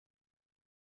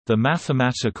The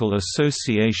Mathematical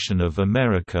Association of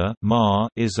America (MAA)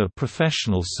 is a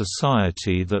professional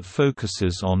society that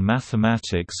focuses on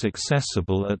mathematics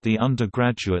accessible at the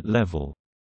undergraduate level.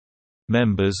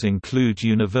 Members include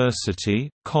university,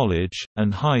 college,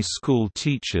 and high school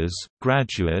teachers,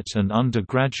 graduate and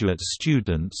undergraduate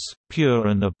students, pure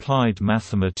and applied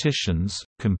mathematicians,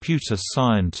 computer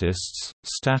scientists,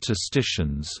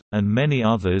 statisticians, and many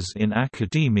others in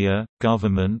academia,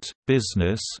 government,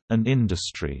 business, and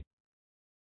industry.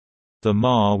 The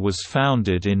MAA was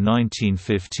founded in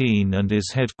 1915 and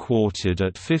is headquartered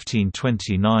at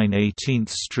 1529 18th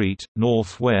Street,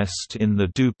 Northwest in the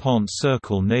DuPont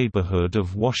Circle neighborhood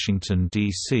of Washington,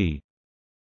 D.C.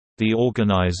 The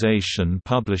organization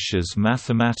publishes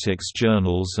mathematics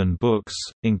journals and books,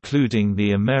 including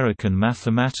the American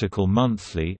Mathematical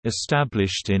Monthly,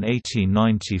 established in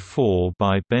 1894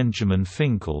 by Benjamin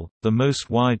Finkel, the most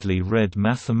widely read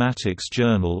mathematics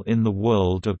journal in the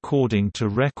world according to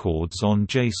records on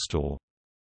JSTOR.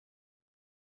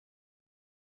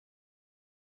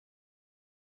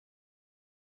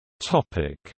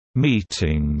 Topic: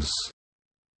 Meetings.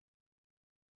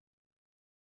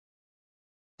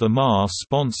 The MAA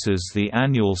sponsors the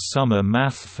annual Summer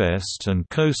Math Fest and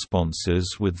co-sponsors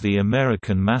with the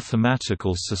American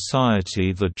Mathematical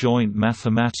Society the Joint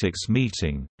Mathematics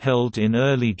Meeting, held in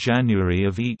early January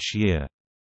of each year.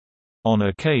 On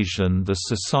occasion the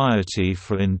Society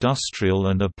for Industrial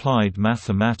and Applied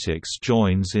Mathematics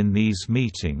joins in these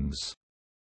meetings.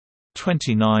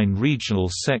 29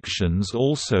 regional sections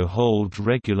also hold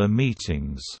regular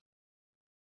meetings.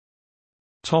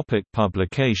 Topic: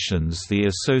 publications. The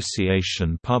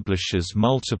association publishes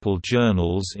multiple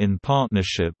journals in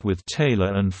partnership with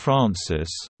Taylor and Francis.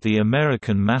 The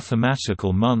American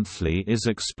Mathematical Monthly is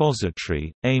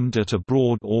expository, aimed at a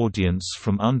broad audience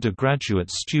from undergraduate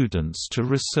students to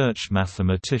research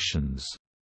mathematicians.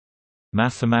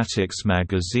 Mathematics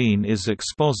Magazine is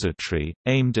expository,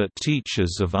 aimed at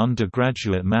teachers of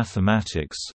undergraduate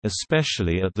mathematics,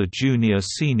 especially at the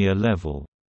junior-senior level.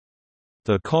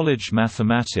 The College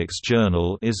Mathematics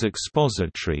Journal is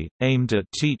expository, aimed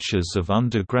at teachers of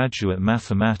undergraduate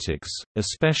mathematics,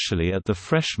 especially at the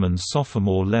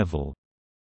freshman-sophomore level.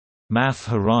 Math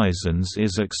Horizons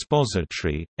is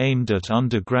expository, aimed at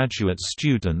undergraduate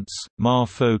students. MAA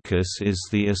Focus is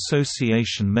the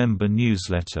association member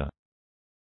newsletter.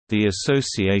 The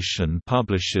association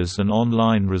publishes an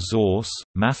online resource,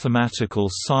 Mathematical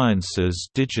Sciences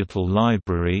Digital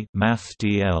Library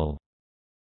 (MathDL).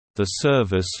 The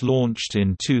service launched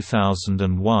in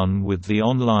 2001 with the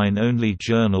online-only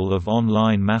Journal of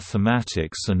Online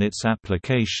Mathematics and its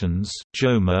Applications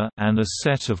 (JOMA) and a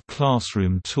set of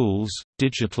classroom tools,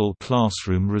 digital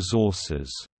classroom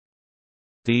resources.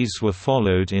 These were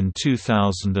followed in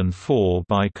 2004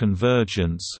 by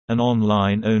Convergence, an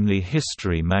online-only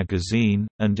history magazine,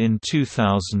 and in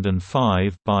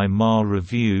 2005 by MAA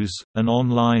Reviews, an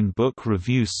online book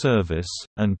review service,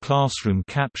 and Classroom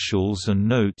Capsules and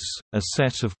Notes, a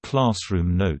set of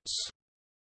classroom notes.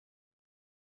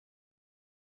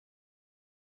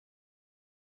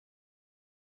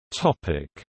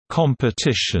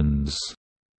 Competitions.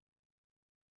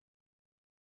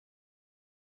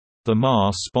 The MAA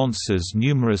sponsors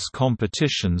numerous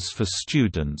competitions for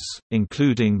students,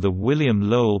 including the William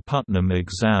Lowell Putnam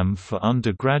Exam for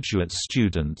undergraduate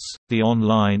students, the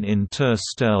online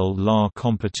Inter-Stel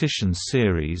competition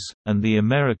series, and the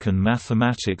American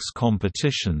Mathematics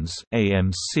Competitions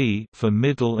 (AMC) for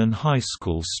middle and high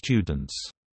school students.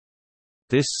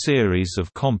 This series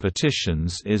of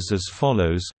competitions is as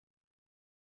follows: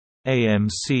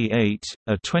 AMC 8,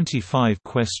 a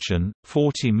 25-question,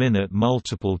 40-minute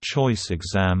multiple-choice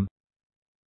exam.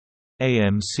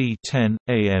 AMC 10,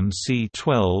 AMC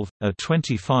 12, a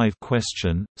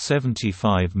 25-question,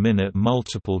 75-minute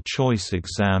multiple-choice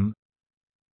exam.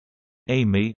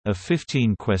 AMY, a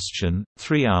 15-question,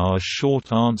 3-hour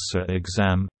short-answer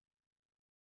exam.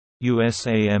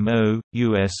 USAMO,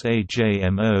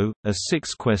 USAJMO, a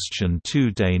 6-question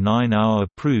 2-day 9-hour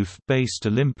proof-based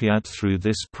Olympiad. Through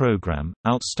this program,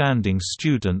 outstanding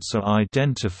students are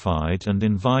identified and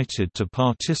invited to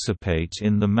participate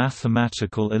in the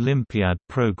Mathematical Olympiad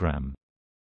program.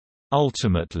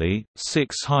 Ultimately,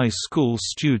 6 high school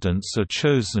students are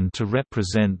chosen to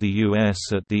represent the U.S.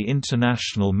 at the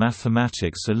International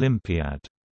Mathematics Olympiad.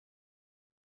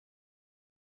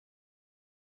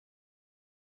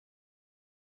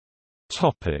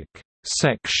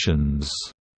 Sections.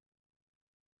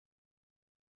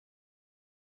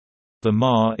 The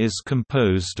MAA is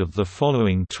composed of the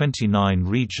following 29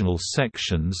 regional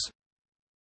sections: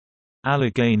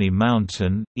 Allegheny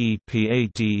Mountain,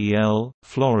 EPADEL,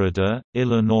 Florida,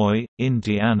 Illinois,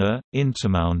 Indiana,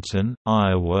 Intermountain,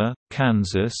 Iowa,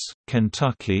 Kansas,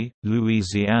 Kentucky,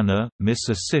 Louisiana,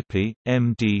 Mississippi,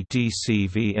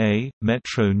 MDDCVA,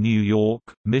 Metro New York,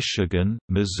 Michigan,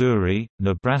 Missouri,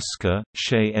 Nebraska,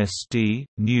 SHE SD,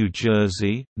 New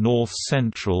Jersey, North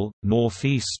Central,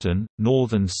 Northeastern,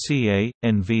 Northern CA,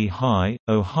 NV High,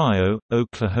 Ohio,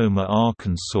 Oklahoma,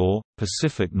 Arkansas,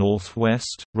 Pacific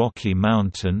Northwest, Rocky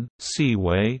Mountain,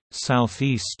 Seaway,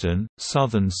 Southeastern,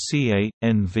 Southern CA,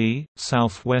 NV,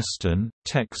 Southwestern,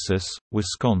 Texas,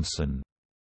 Wisconsin.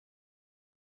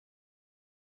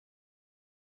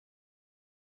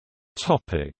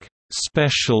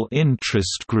 Special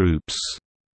interest groups.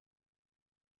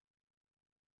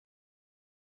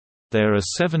 There are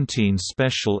 17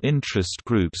 special interest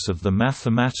groups of the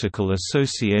Mathematical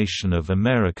Association of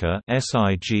America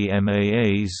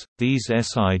 (SIGMAAs). These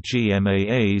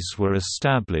SIGMAAs were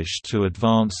established to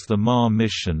advance the MAA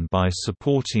mission by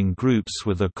supporting groups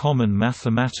with a common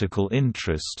mathematical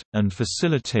interest, and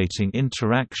facilitating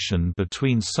interaction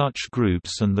between such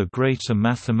groups and the greater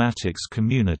mathematics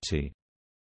community.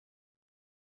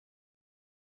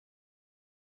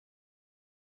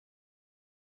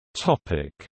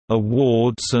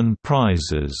 Awards and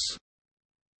prizes.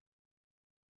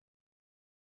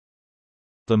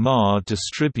 The MAA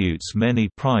distributes many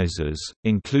prizes,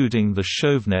 including the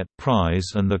Chauvenet Prize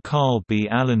and the Carl B.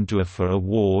 Allendorfer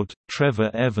Award,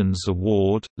 Trevor Evans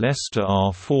Award, Lester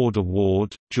R. Ford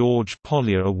Award, George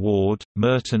Pollier Award,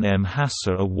 Merton M.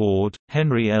 Hasser Award,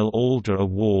 Henry L. Alder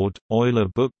Award, Euler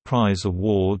Book Prize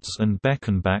Awards and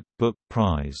Beckenbach Book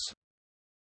Prize.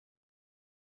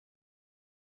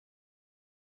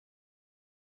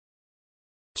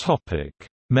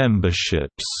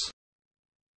 Memberships.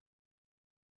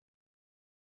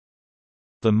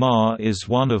 The MAA is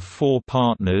one of 4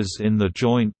 partners in the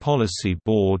Joint Policy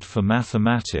Board for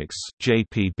Mathematics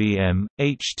 (JPBM).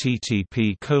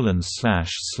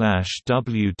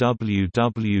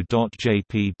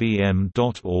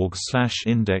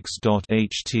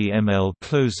 http://www.jpbm.org/index.html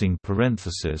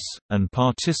and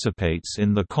participates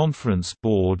in the Conference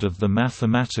Board of the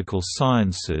Mathematical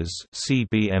Sciences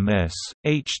 (CBMS).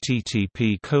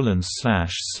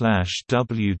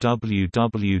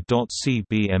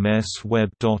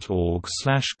 http://www.cbmsweb .org/,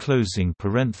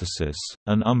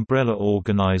 an umbrella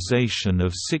organization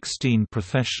of 16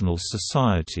 professional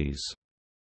societies.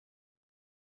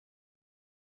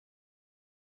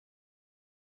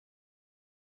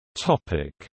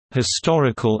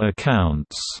 Historical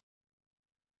accounts.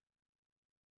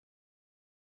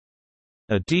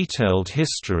 A detailed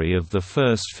history of the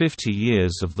first 50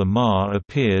 years of the MAA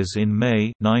appears in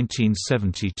May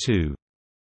 1972.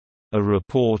 A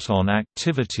report on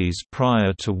activities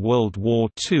prior to World War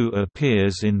II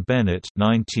appears in Bennett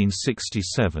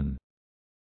 1967.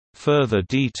 Further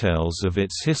details of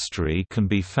its history can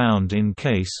be found in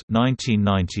Case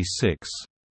 1996.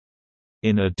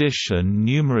 In addition,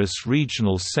 numerous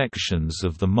regional sections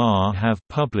of the MAA have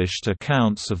published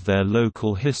accounts of their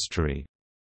local history.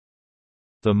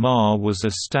 The MAA was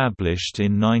established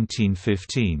in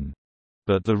 1915.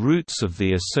 But the roots of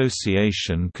the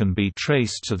association can be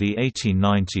traced to the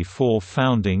 1894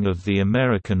 founding of the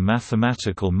American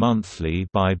Mathematical Monthly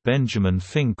by Benjamin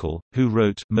Finkel, who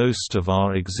wrote, "Most of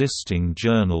our existing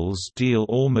journals deal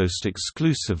almost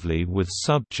exclusively with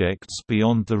subjects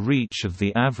beyond the reach of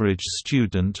the average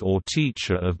student or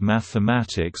teacher of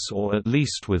mathematics, or at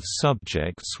least with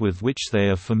subjects with which they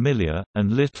are familiar,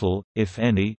 and little, if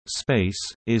any, space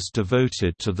is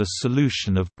devoted to the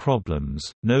solution of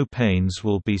problems. No pains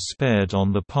will be spared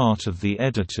on the part of the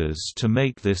editors to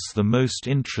make this the most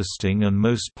interesting and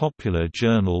most popular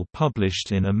journal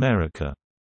published in America."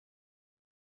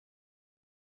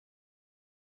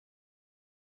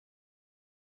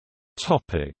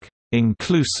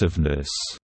 Inclusiveness.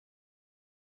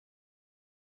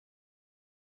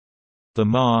 The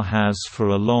MAA has for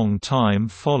a long time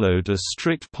followed a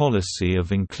strict policy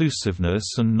of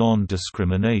inclusiveness and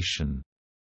non-discrimination.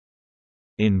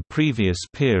 In previous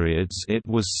periods it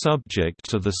was subject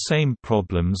to the same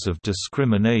problems of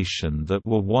discrimination that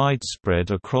were widespread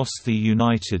across the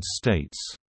United States.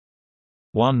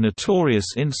 One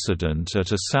notorious incident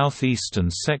at a Southeastern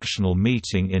sectional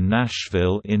meeting in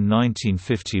Nashville in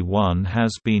 1951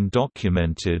 has been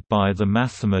documented by the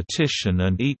mathematician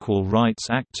and equal rights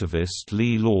activist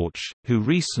Lee Lorch, who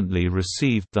recently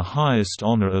received the highest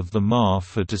honor of the MAA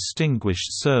for distinguished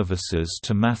services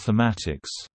to mathematics.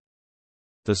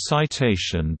 The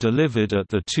citation delivered at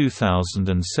the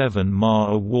 2007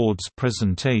 MAA Awards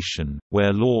presentation,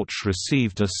 where Lorch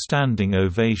received a standing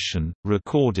ovation,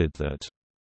 recorded that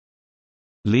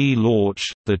Lee Lorch,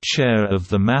 the chair of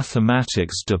the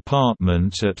mathematics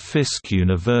department at Fisk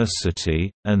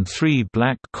University, and 3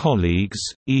 black colleagues,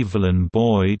 Evelyn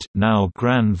Boyd, now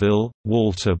Granville,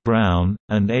 Walter Brown,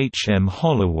 and H. M.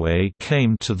 Holloway,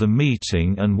 came to the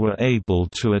meeting and were able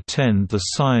to attend the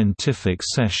scientific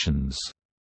sessions.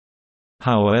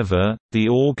 However, the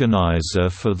organizer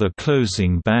for the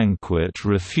closing banquet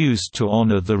refused to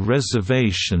honor the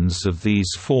reservations of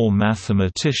these 4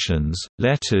 mathematicians.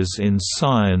 Letters in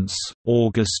Science,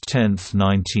 August 10,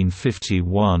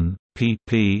 1951,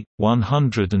 pp.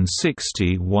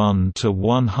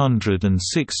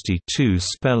 161–162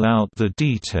 spell out the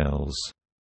details.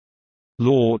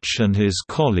 Lorch and his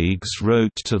colleagues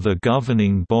wrote to the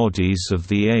governing bodies of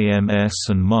the AMS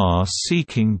and MAA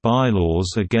seeking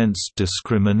bylaws against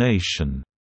discrimination.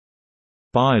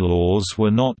 Bylaws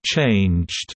were not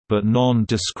changed, but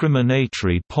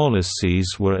non-discriminatory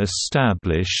policies were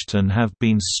established and have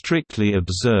been strictly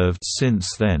observed since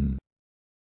then.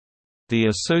 The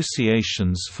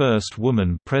association's first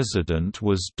woman president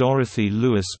was Dorothy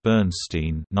Lewis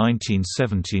Bernstein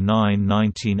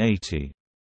 (1979–1980).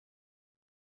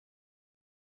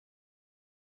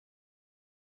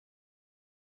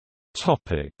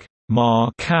 MAA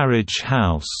Carriage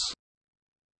House.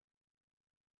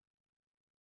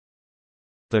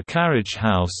 The carriage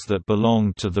house that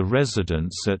belonged to the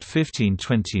residents at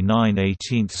 1529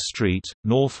 18th Street,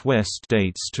 Northwest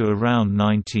dates to around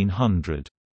 1900.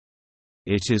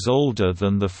 It is older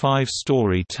than the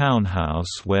 5-story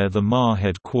townhouse where the MAA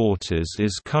headquarters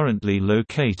is currently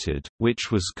located, which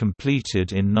was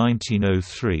completed in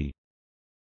 1903.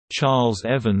 Charles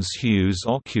Evans Hughes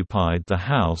occupied the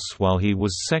house while he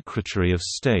was Secretary of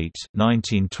State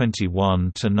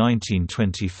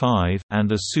 (1921–1925)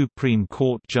 and a Supreme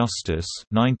Court Justice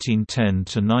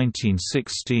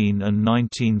 (1910–1916 and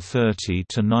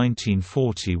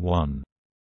 1930–1941).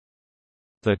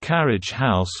 The carriage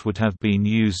house would have been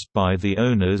used by the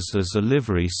owners as a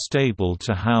livery stable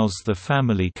to house the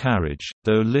family carriage,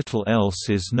 though little else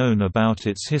is known about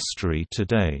its history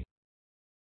today.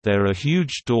 There are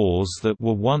huge doors that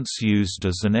were once used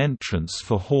as an entrance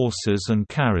for horses and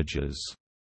carriages.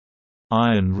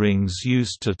 Iron rings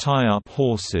used to tie up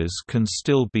horses can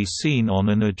still be seen on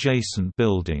an adjacent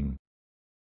building.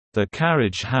 The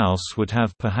carriage house would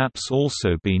have perhaps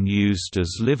also been used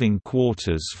as living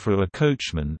quarters for a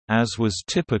coachman, as was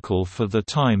typical for the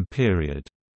time period.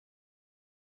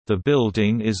 The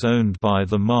building is owned by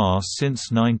the MAA since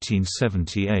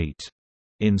 1978.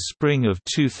 In spring of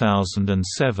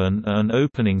 2007 an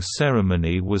opening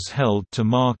ceremony was held to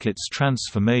mark its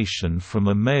transformation from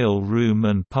a mail room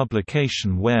and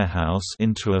publication warehouse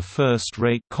into a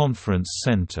first-rate conference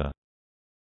center.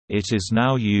 It is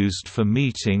now used for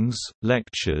meetings,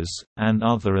 lectures, and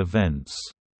other events.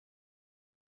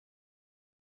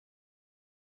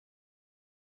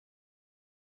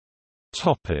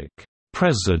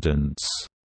 Presidents.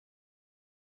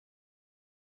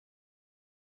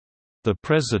 The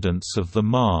presidents of the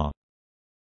MAA.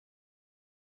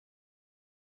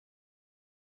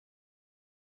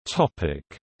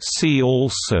 See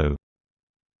also: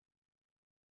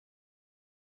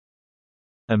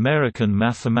 American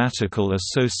Mathematical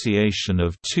Association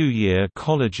of 2-year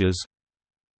colleges,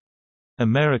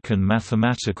 American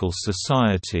Mathematical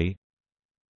Society,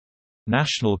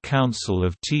 National Council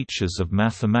of Teachers of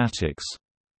Mathematics,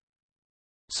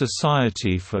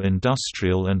 Society for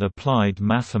Industrial and Applied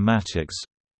Mathematics.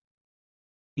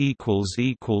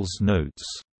 Notes